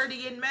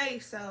 30 in May,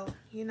 so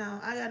you know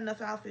I got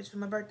enough outfits for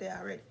my birthday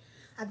already.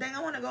 I think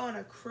I want to go on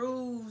a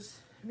cruise.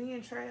 Me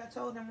and Trey, I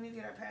told them we need to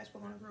get our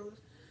passport on a cruise.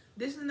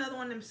 This is another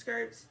one of them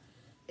skirts.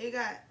 It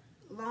got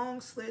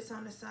long slits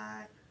on the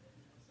side.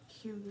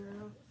 Cute,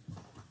 girl.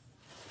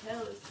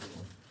 Hell is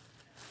cute.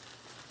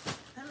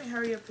 Let me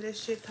hurry up for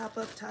this shit pop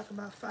up, talk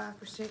about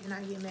 5% and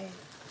I get mad.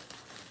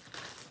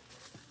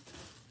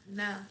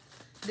 Now,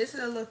 this is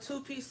a little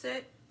two-piece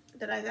set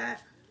that I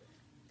got.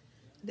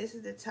 This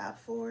is the top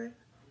for it.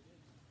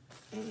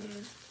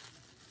 And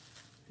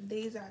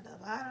these are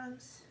the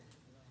bottoms.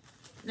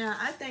 Now,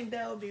 I think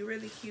that would be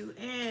really cute.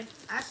 And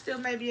I still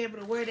may be able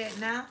to wear that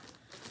now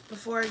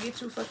before it get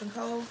too fucking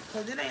cold.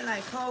 Because it ain't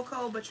like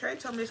cold, but Trey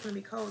told me it's going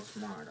to be cold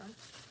tomorrow, though.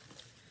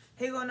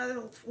 Here go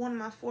another one of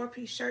my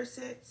 4-piece shirt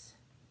sets.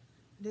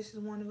 This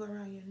is one to go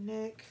around your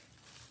neck.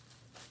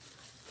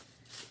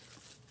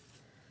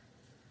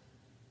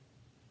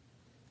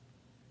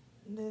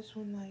 This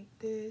one like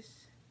this.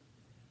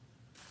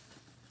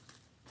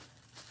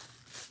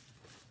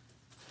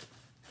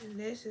 And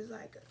this is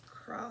like a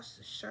cross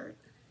shirt.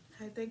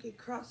 I think it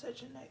crosses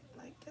at your neck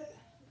like that.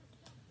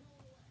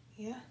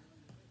 Yeah.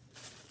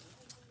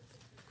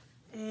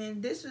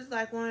 And this is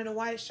like one of the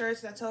white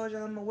shirts I told you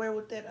I'm gonna wear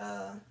with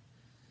that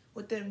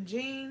with them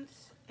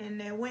jeans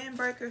and that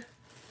windbreaker.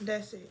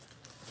 That's it.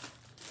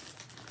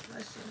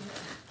 Let's see.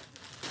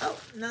 Oh,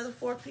 another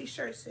 4-piece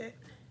shirt set.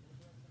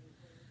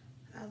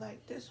 I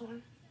like this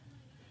one.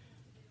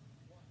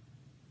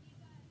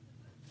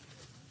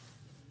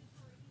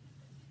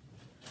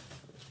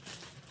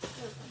 I'm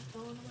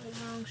throwing away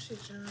wrong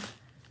shit, y'all.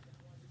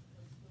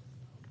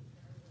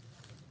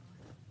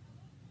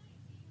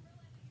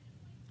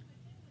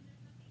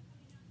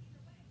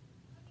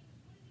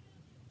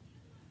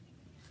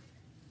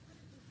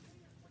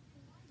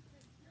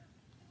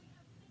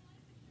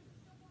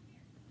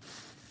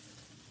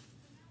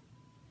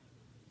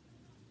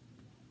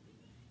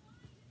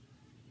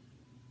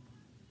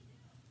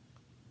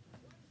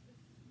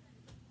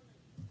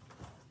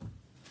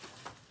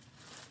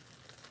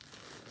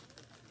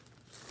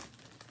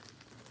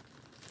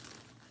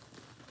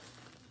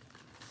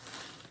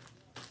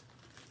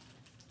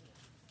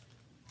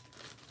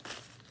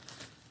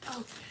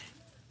 Okay.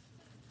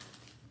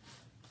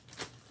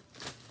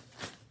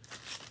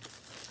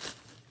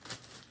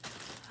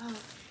 Okay.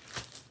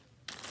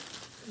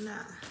 Nah,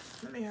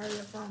 let me hurry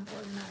up on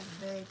organize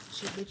the bags and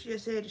shit. Bitch, you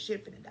just said the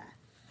shit finna die.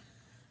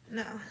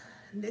 Nah,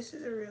 this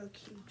is a real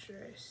cute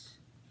dress.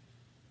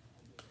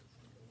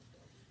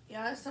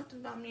 Yeah, there's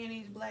something about me and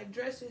these black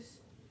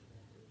dresses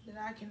that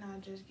I cannot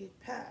just get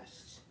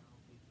past.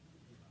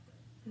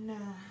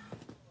 Now,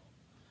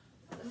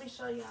 let me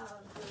show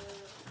y'all the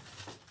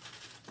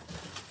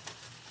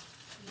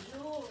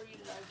jewelry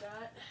that I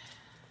got.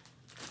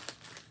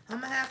 I'm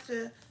gonna have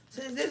to,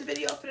 since this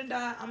video finna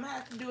die, I'm gonna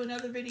have to do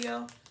another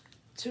video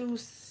to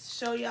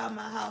show y'all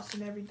my house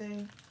and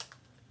everything.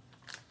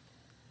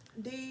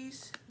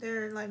 These,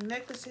 they're like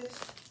necklaces.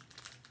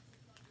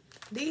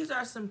 These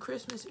are some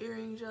Christmas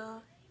earrings,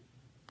 y'all.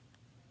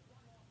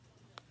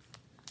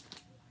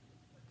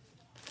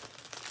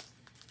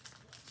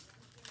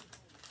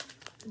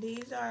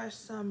 These are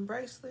some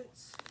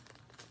bracelets.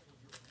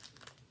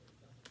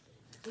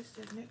 This is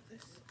a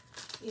necklace.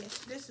 Yes,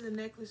 this is a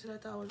necklace that I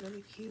thought was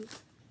really cute.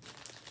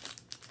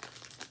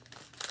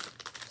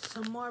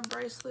 Some more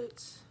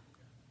bracelets.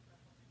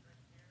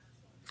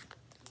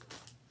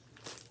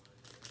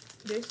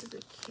 This is a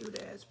cute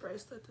ass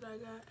bracelet that I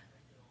got.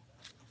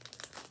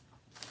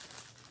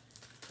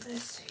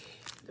 Let's see.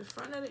 The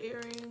front of the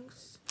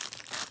earrings.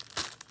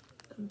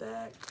 The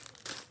back.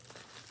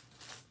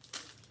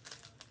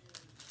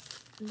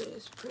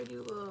 This pretty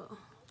little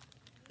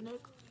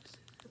necklace.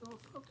 It's gonna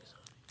focus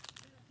on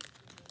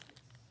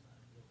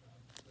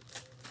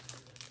it.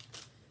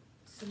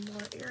 Some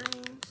more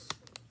earrings.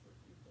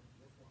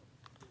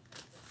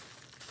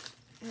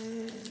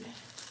 And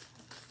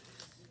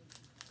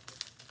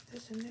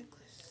that's a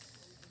necklace.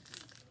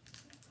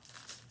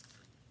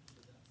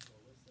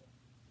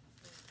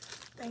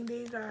 I think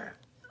these are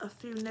a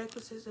few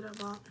necklaces that I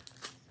bought.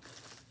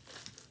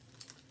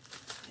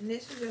 And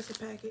this is just a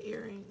pack of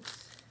earrings.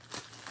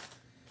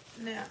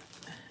 Now,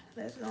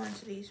 let's go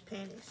into these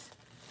panties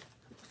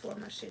before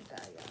my shit die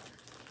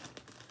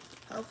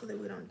out. Hopefully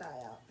we don't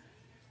die out.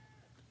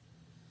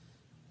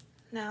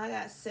 Now I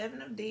got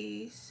 7 of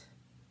these.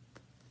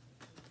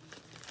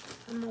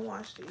 I'm gonna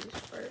wash these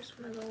first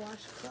when I go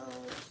wash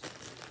clothes.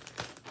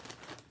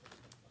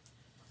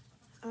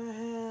 I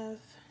have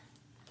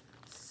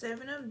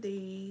 7 of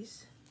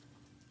these.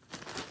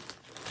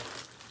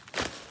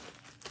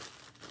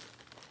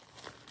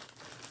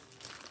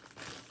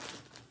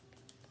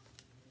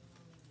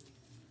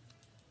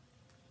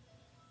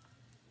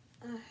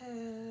 I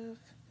have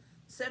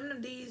 7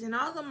 of these, and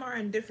all of them are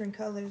in different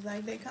colors.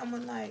 Like, they come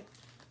in like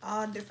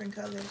all different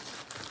colors,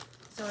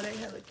 so they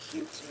hella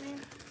cute to me.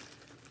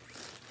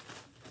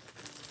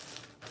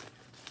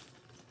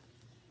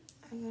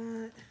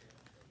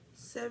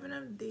 7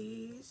 of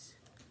these.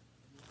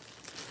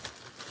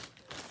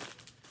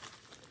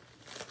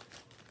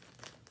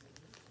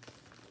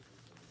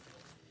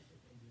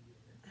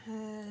 I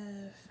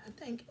have, I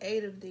think,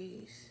 8 of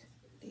these.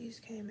 These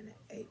came in an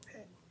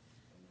 8-pack.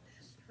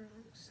 That's the wrong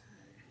side.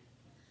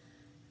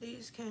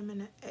 These came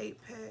in an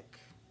 8-pack.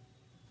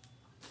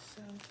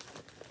 So,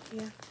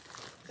 yeah,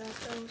 got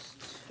those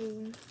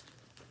 2.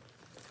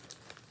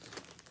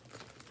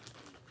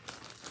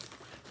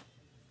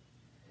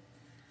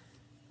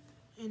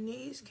 And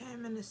these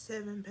came in a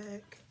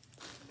 7-pack.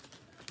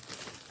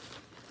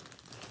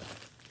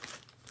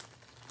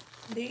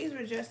 These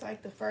were just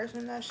like the first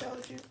one I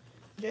showed you,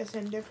 just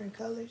in different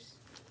colors.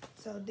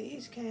 So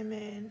these came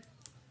in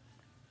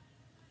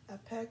a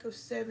pack of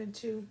 7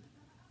 too.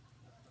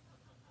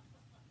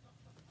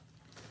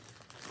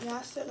 Yeah,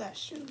 I still got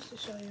shoes to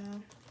show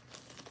y'all.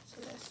 So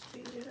let's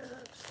speed it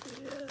up,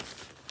 speed it up.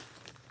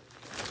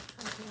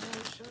 Okay,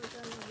 I'll show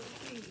y'all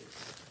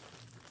these.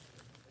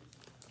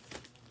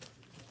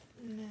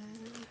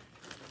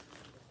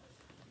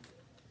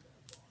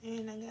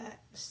 And I got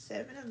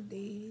 7 of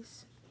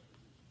these.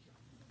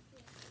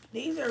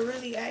 These are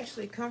really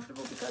actually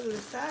comfortable because of the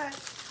size.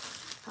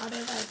 How they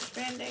like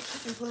spandex,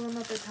 you can pull them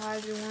up as high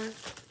as you want.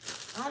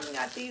 I only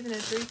got these in a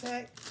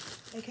 3-pack.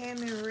 They came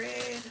in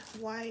red,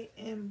 white,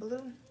 and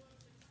blue.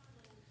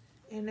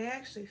 And they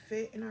actually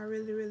fit and are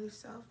really, really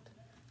soft.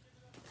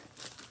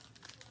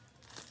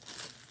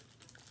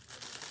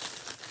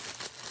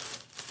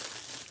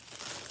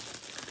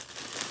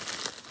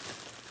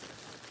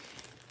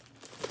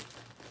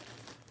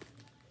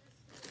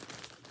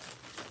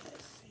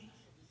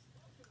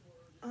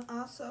 I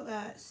also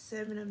got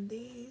 7 of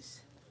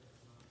these.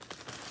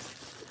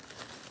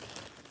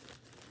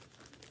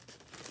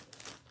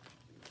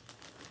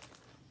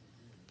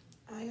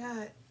 I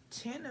got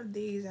 10 of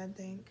these, I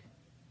think.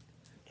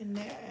 And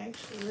they're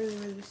actually really,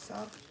 really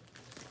soft.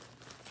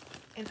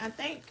 And I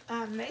think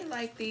I may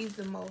like these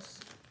the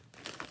most.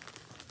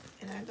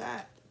 And I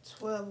got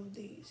 12 of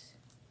these.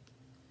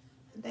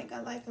 I think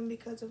I like them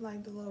because of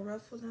like the little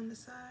ruffles on the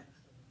side.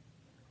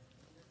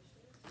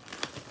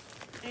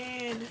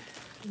 And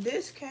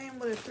this came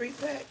with a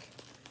 3-pack.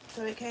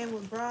 So it came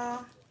with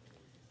bra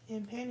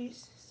and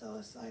panties. So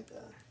it's like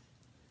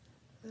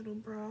a little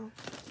bra.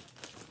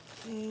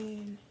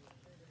 And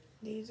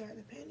these are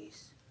the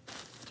panties.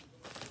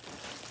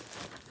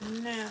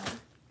 Now,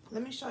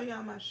 let me show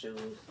y'all my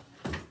shoes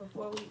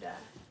before we die.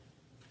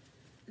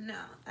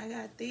 Now, I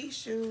got these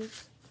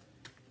shoes.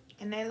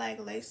 And they like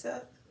lace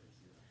up.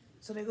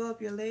 So they go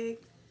up your leg.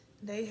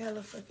 They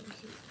hella fucking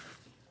cute.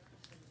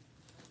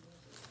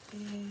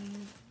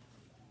 And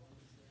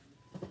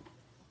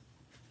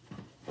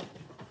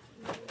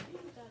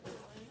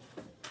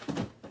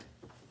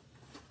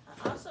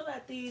I also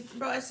got these.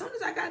 Bro, as soon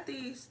as I got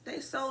these, they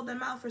sold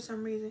them out for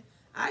some reason.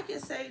 I can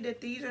say that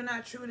these are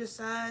not true to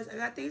size. I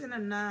got these in a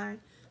 9,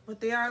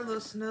 but they are a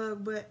little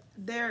snug. But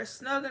they're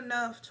snug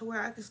enough to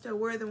where I can still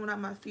wear them without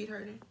my feet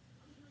hurting.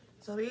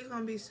 So these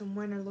gonna be some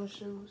winter little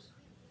shoes.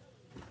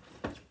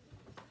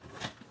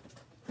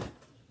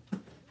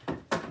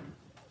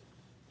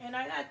 And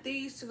I got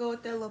these to go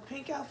with that little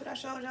pink outfit I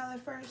showed y'all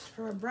at first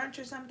for a brunch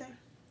or something.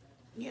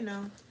 You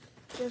know,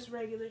 just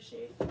regular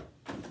shit.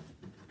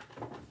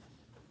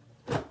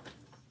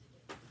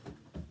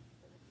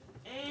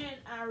 And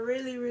I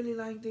really, really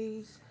like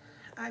these.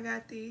 I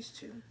got these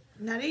too.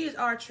 Now these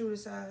are true to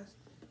size.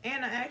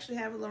 And I actually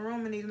have a little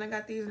room in these, and I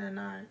got these in a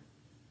 9.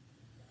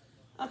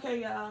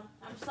 Okay, y'all.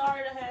 I'm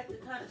sorry I had to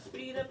kind of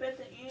speed up at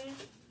the end.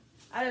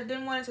 I just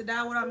didn't want it to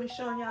die without me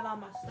showing y'all all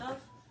my stuff.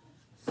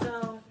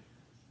 So,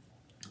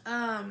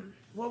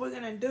 what we're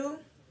gonna do,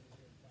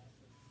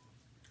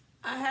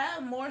 I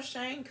have more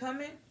Shein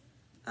coming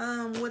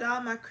with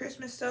all my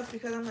Christmas stuff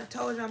because I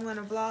told you I'm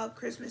gonna vlog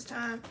Christmas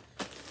time.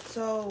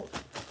 So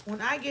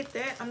when I get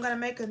that, I'm gonna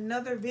make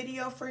another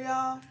video for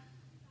y'all.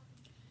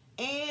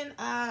 And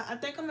I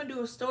think I'm gonna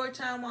do a story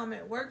time while I'm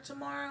at work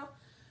tomorrow.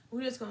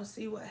 We're just gonna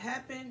see what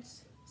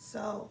happens.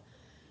 So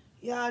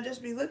y'all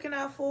just be looking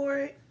out for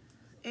it.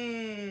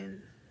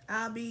 And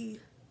I'll be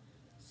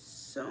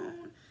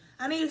soon.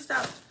 I need to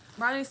stop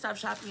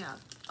shopping out.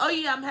 Oh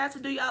yeah, I'm gonna have to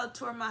do y'all a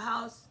tour of my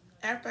house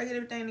after I get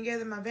everything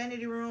together, my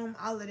vanity room,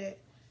 all of that.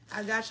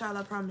 I got y'all,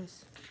 I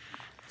promise.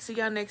 See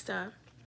y'all next time.